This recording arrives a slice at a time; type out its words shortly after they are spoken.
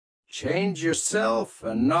Change yourself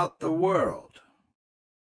and not the world.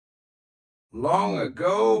 Long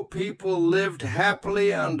ago, people lived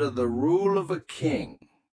happily under the rule of a king.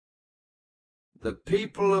 The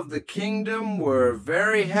people of the kingdom were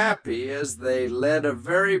very happy as they led a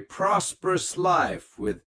very prosperous life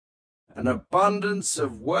with an abundance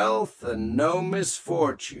of wealth and no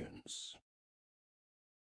misfortunes.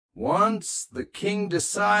 Once the king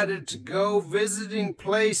decided to go visiting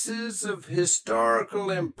places of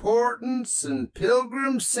historical importance and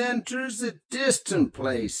pilgrim centers at distant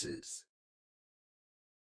places.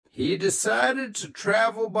 He decided to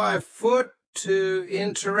travel by foot to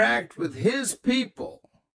interact with his people.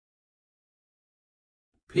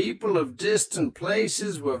 People of distant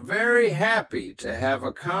places were very happy to have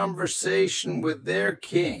a conversation with their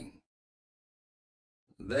king.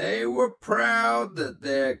 They were proud that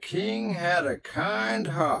their king had a kind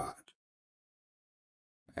heart.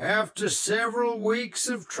 After several weeks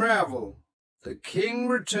of travel, the king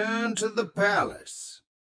returned to the palace.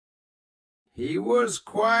 He was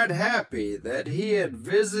quite happy that he had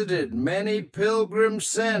visited many pilgrim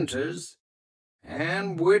centers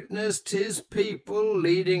and witnessed his people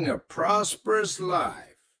leading a prosperous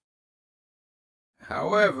life.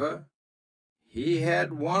 However, he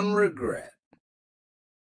had one regret.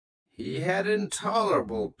 He had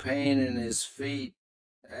intolerable pain in his feet,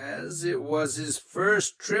 as it was his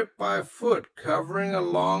first trip by foot covering a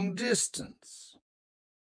long distance.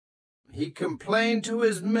 He complained to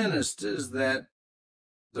his ministers that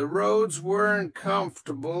the roads weren't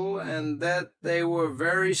comfortable and that they were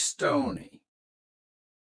very stony.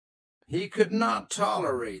 He could not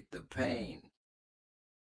tolerate the pain.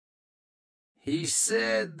 He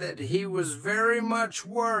said that he was very much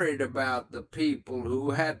worried about the people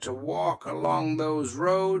who had to walk along those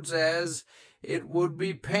roads, as it would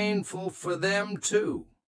be painful for them too.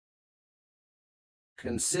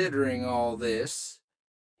 Considering all this,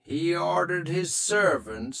 he ordered his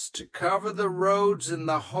servants to cover the roads in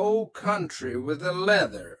the whole country with a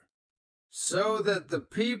leather, so that the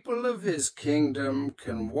people of his kingdom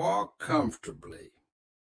can walk comfortably.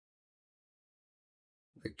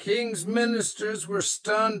 The king's ministers were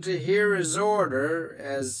stunned to hear his order,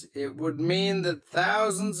 as it would mean that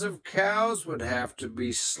thousands of cows would have to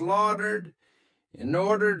be slaughtered in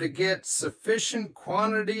order to get sufficient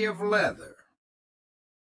quantity of leather.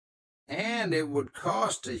 And it would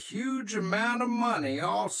cost a huge amount of money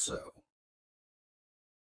also.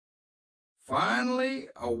 Finally,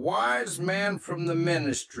 a wise man from the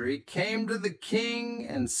ministry came to the king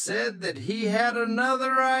and said that he had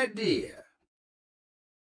another idea.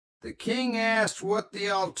 The king asked what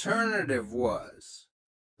the alternative was.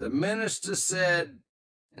 The minister said,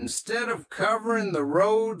 instead of covering the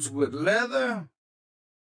roads with leather,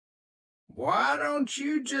 why don't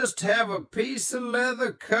you just have a piece of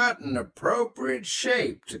leather cut in appropriate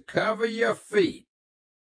shape to cover your feet?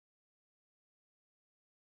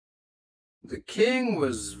 The king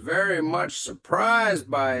was very much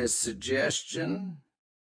surprised by his suggestion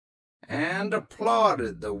and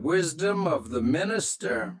applauded the wisdom of the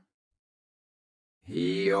minister.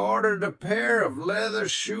 He ordered a pair of leather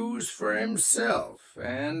shoes for himself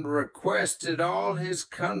and requested all his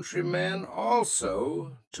countrymen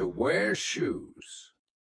also to wear shoes.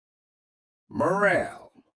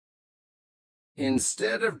 Morale: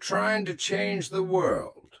 instead of trying to change the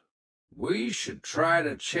world, we should try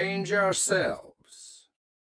to change ourselves.